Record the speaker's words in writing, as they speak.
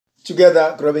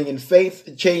together growing in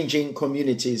faith, changing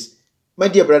communities. My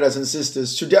dear brothers and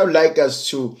sisters, today I would like us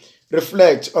to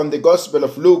reflect on the Gospel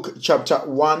of Luke chapter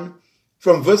 1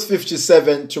 from verse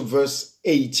 57 to verse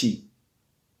 80.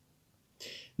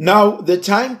 Now the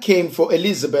time came for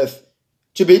Elizabeth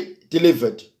to be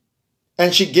delivered,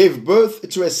 and she gave birth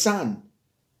to a son.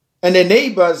 And her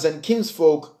neighbors and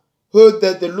kinsfolk heard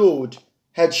that the Lord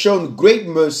had shown great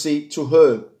mercy to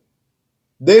her.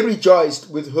 They rejoiced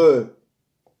with her,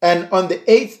 and on the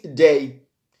 8th day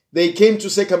they came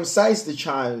to circumcise the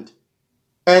child,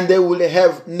 and they would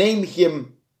have named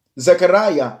him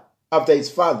Zechariah after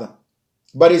his father.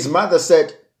 But his mother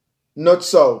said, "Not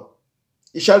so.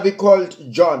 He shall be called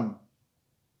John."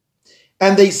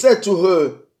 And they said to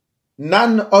her,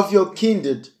 "None of your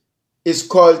kindred is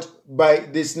called by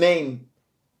this name."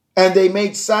 And they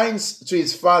made signs to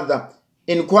his father,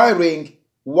 inquiring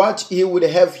what he would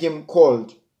have him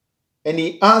called. And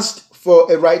he asked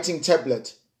for a writing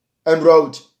tablet and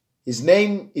wrote, "His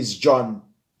name is John."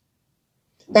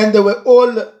 And they were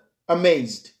all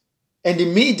amazed. And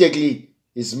immediately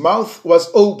his mouth was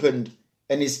opened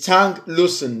and his tongue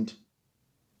loosened.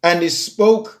 And he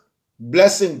spoke,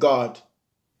 blessing God.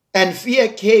 And fear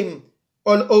came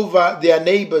all over their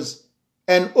neighbors.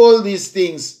 And all these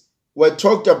things were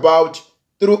talked about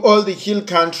through all the hill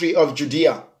country of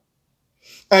Judea.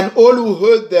 And all who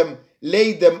heard them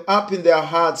laid them up in their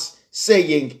hearts,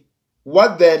 saying,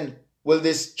 "What then will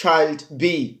this child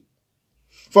be?"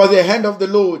 For the hand of the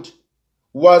Lord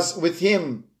was with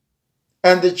him.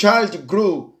 And the child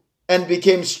grew and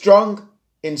became strong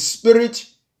in spirit,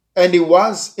 and he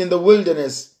was in the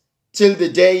wilderness till the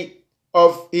day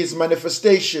of his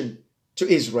manifestation to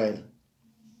Israel.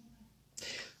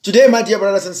 Today, my dear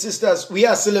brothers and sisters, we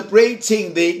are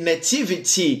celebrating the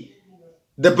nativity,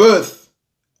 the birth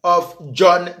of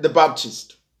John the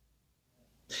Baptist.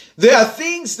 There are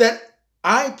things that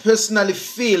I personally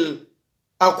feel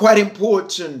are quite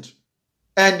important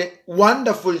and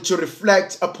wonderful to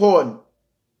reflect upon.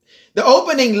 The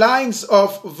opening lines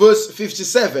of verse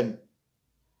 57.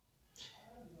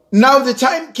 Now the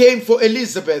time came for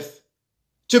Elizabeth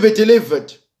to be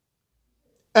delivered,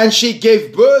 and she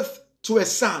gave birth to a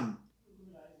son.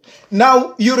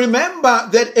 Now you remember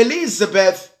that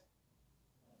Elizabeth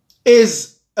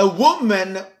is a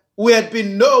woman who had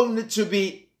been known to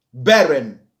be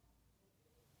barren.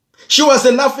 She was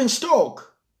a laughing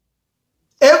stock.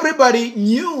 Everybody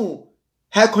knew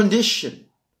her condition.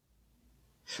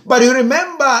 But you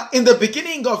remember in the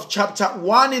beginning of chapter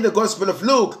 1 in the Gospel of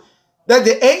Luke that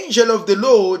the angel of the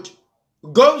Lord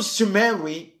goes to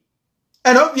Mary,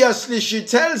 and obviously she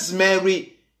tells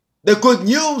Mary the good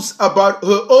news about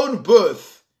her own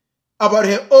birth, about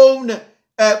her own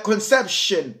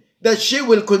conception, that she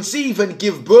will conceive and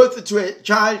give birth to a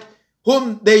child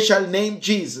whom they shall name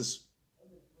Jesus.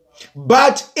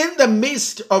 But in the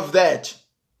midst of that,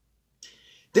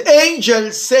 the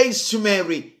angel says to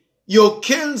Mary, "Your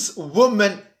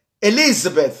kinswoman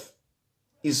Elizabeth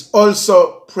is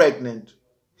also pregnant."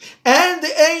 And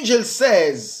the angel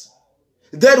says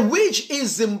that which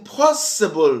is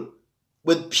impossible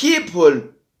with people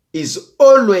is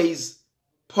always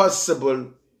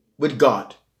possible with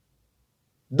God.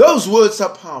 Those words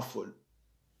are powerful.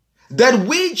 That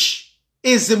which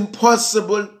is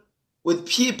impossible with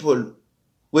people,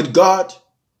 with God,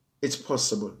 it's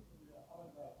possible.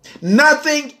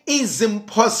 Nothing is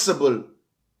impossible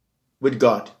with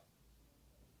God.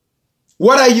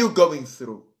 What are you going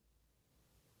through?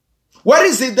 What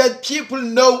is it that people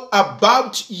know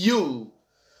about you?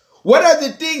 What are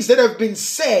the things that have been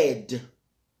said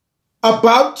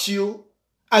about you,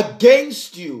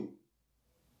 against you?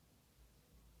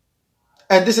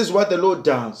 And this is what the Lord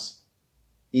does.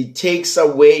 He takes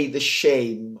away the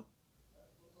shame.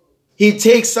 He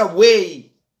takes away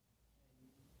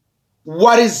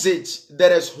what is it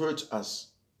that has hurt us.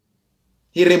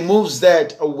 He removes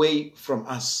that away from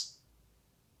us.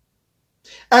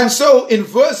 And so in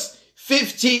verse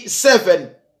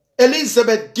 57,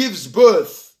 Elizabeth gives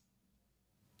birth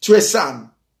to a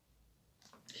son.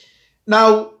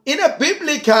 Now, in a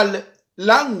biblical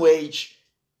language,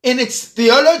 in its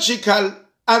theological,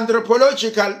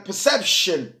 anthropological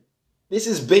perception, this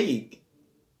is big.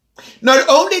 Not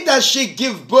only does she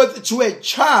give birth to a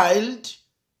child,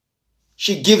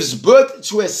 she gives birth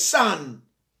to a son.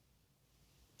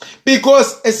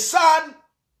 Because a son,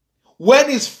 when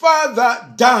his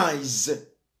father dies,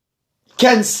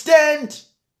 can stand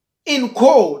in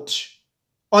court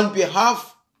on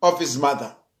behalf of his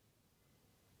mother.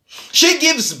 She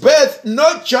gives birth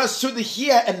not just to the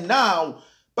here and now,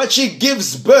 but she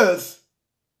gives birth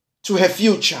to her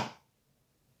future.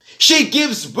 She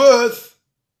gives birth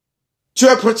to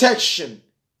her protection.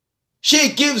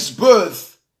 She gives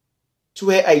birth to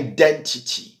her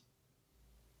identity.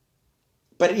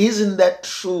 But isn't that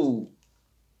true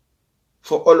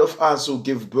for all of us who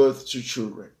give birth to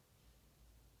children?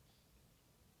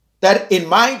 That in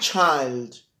my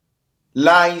child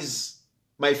lies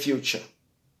my future.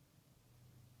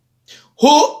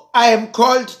 Who I am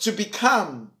called to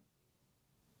become.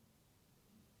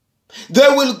 They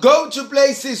will go to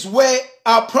places where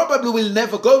I probably will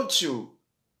never go to.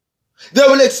 They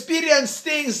will experience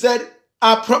things that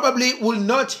I probably will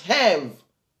not have.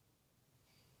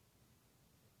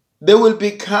 They will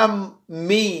become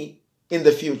me in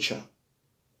the future.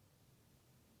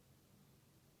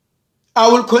 I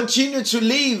will continue to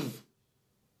live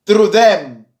through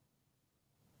them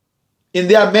in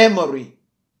their memory.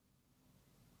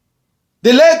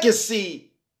 The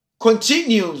legacy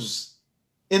continues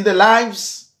in the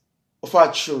lives of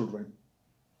our children.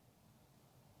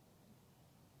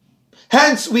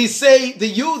 Hence, we say the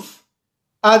youth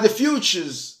are the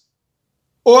futures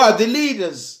or are the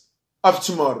leaders of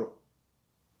tomorrow.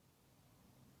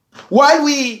 While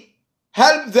we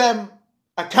help them,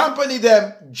 accompany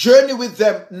them, journey with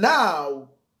them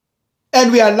now,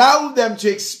 and we allow them to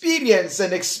experience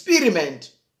and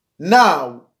experiment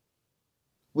now,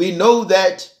 we know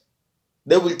that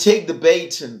they will take the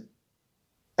baton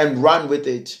and run with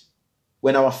it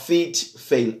when our feet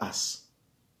fail us.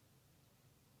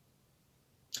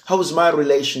 How is my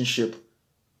relationship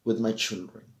with my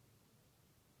children?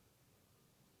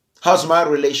 How's my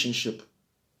relationship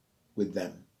with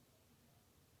them?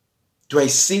 Do I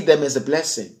see them as a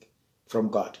blessing from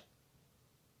God?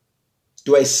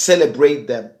 Do I celebrate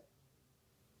them?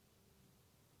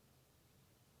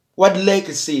 What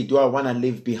legacy do I want to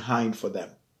leave behind for them?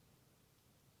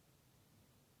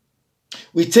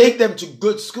 We take them to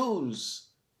good schools.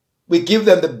 We give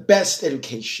them the best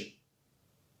education.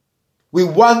 We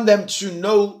want them to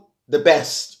know the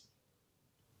best.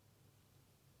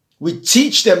 We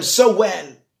teach them so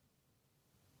well.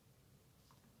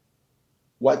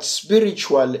 What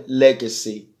spiritual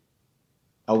legacy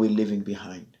are we leaving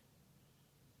behind?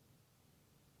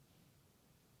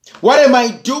 What am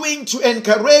I doing to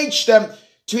encourage them,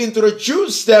 to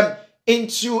introduce them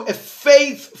into a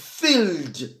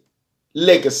faith-filled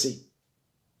legacy?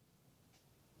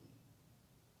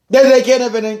 That they can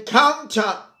have an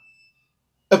encounter,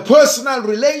 a personal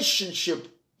relationship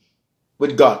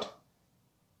with God.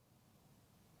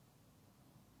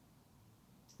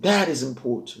 That is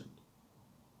important.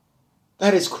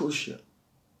 That is crucial.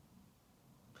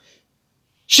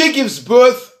 She gives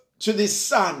birth to this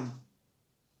son.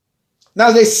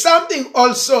 Now there's something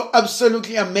also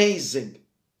absolutely amazing.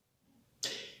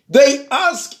 They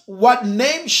ask, what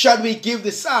name shall we give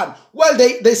the son? Well,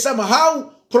 they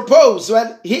somehow propose,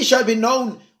 well, he shall be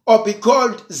known or be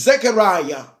called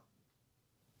Zechariah.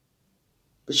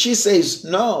 But she says,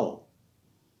 no.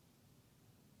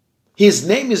 His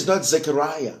name is not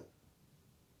Zechariah.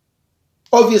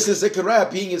 Obviously,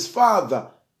 Zechariah being his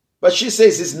father. But she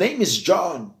says his name is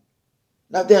John.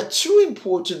 Now, there are two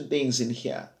important things in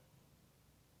here.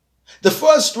 The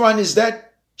first one is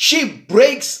that she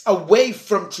breaks away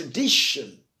from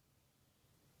tradition.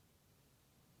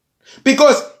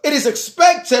 Because it is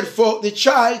expected for the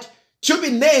child to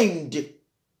be named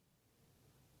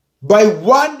by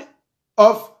one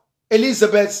of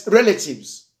Elizabeth's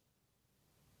relatives.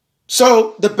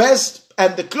 So the best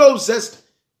and the closest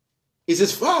is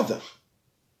his father,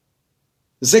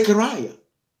 Zechariah.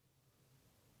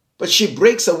 But she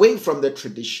breaks away from the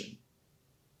tradition.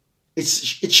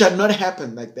 It shall not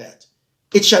happen like that.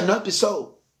 It shall not be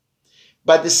so.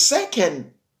 But the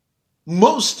second,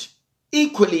 most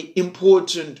equally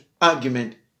important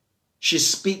argument, she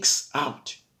speaks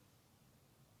out.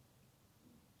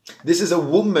 This is a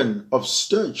woman of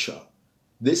stature.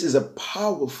 This is a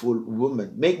powerful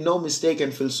woman. Make no mistake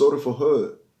and feel sorry for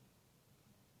her.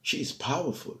 She is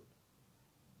powerful.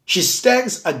 She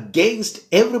stands against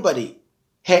everybody.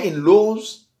 Her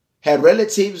in-laws, her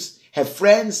relatives, her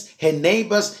friends, her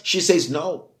neighbors. She says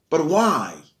no. But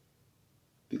why?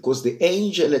 Because the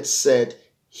angel had said,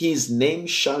 his name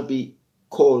shall be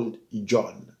called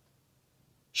John.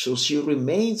 So she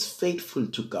remains faithful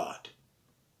to God.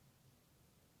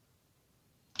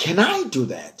 Can I do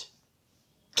that?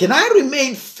 Can I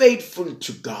remain faithful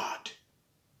to God?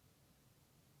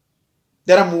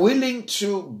 That I'm willing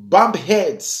to bump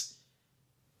heads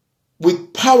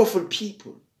with powerful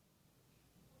people,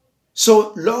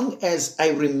 so long as I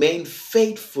remain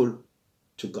faithful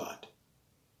to God,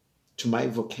 to my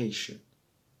vocation,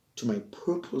 to my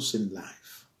purpose in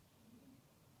life.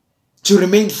 To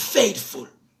remain faithful.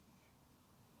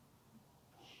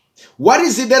 What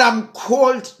is it that I'm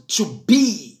called to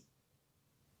be?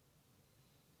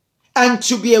 And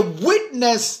to be a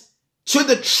witness to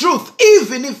the truth,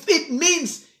 even if it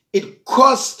means it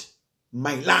cost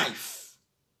my life.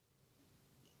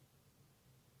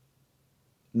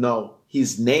 No,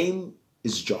 his name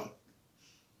is John.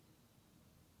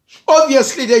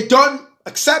 Obviously, they don't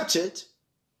accept it.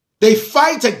 They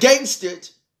fight against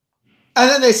it. And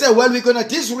then they say, well, we're going to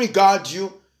disregard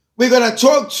you. We're going to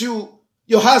talk to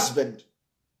your husband.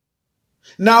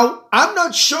 Now, I'm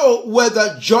not sure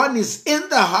whether John is in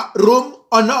the room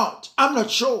or not. I'm not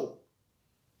sure.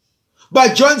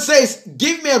 But John says,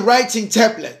 give me a writing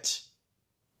tablet.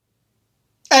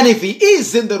 And if he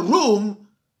is in the room,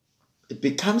 it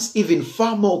becomes even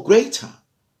far more greater.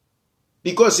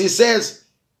 Because he says,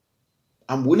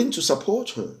 I'm willing to support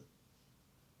her.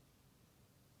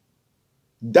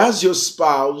 Does your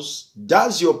spouse,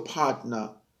 does your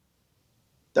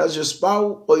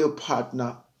spouse or your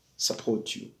partner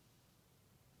support you?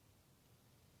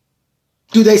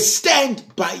 Do they stand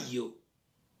by you?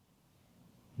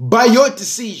 By your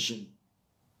decision?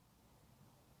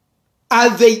 Are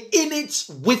they in it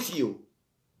with you?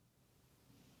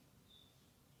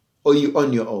 Or are you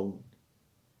on your own?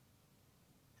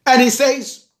 And he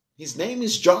says, his name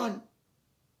is John.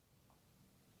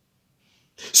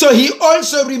 So he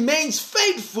also remains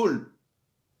faithful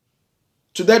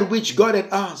to that which God had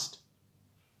asked.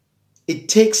 It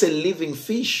takes a living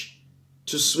fish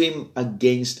to swim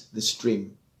against the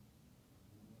stream.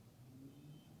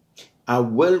 I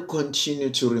will continue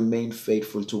to remain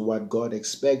faithful to what God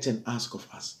expects and asks of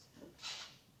us.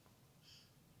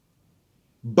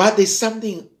 But there's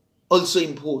something also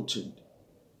important.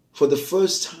 For the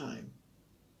first time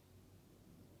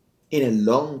in a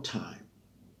long time,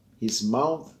 his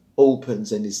mouth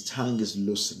opens and his tongue is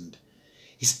loosened.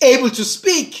 He's able to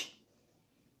speak.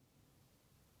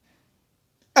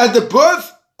 At the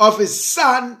birth of his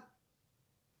son,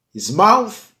 his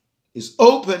mouth is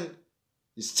open,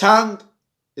 his tongue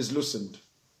is loosened.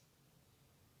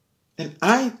 And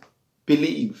I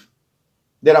believe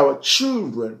that our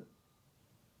children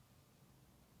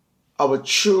are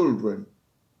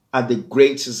the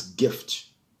greatest gift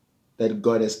that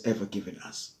God has ever given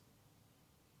us.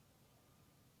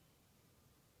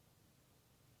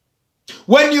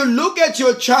 When you look at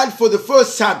your child for the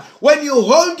first time, when you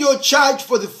hold your child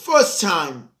for the first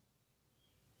time,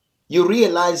 you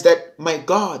realize that, my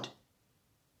God,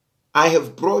 I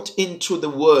have brought into the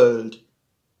world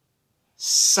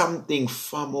something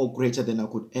far more greater than I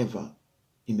could ever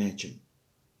imagine.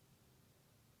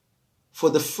 For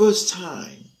the first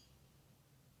time,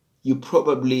 you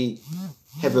probably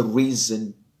have a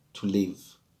reason to live.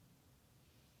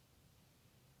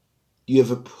 You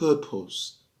have a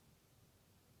purpose.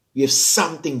 You have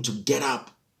something to get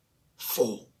up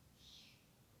for.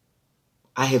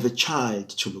 I have a child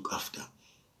to look after.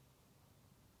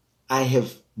 I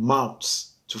have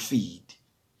mouths to feed.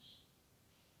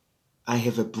 I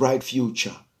have a bright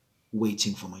future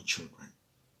waiting for my children.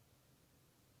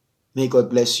 May God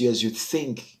bless you as you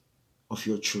think of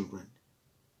your children,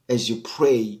 as you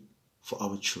pray for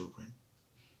our children,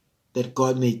 that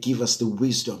God may give us the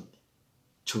wisdom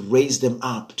to raise them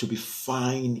up to be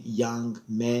fine young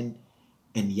men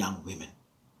and young women.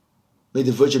 May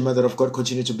the Virgin Mother of God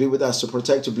continue to be with us, to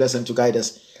protect, to bless, and to guide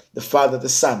us, the Father, the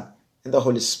Son, and the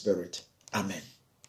Holy Spirit. Amen.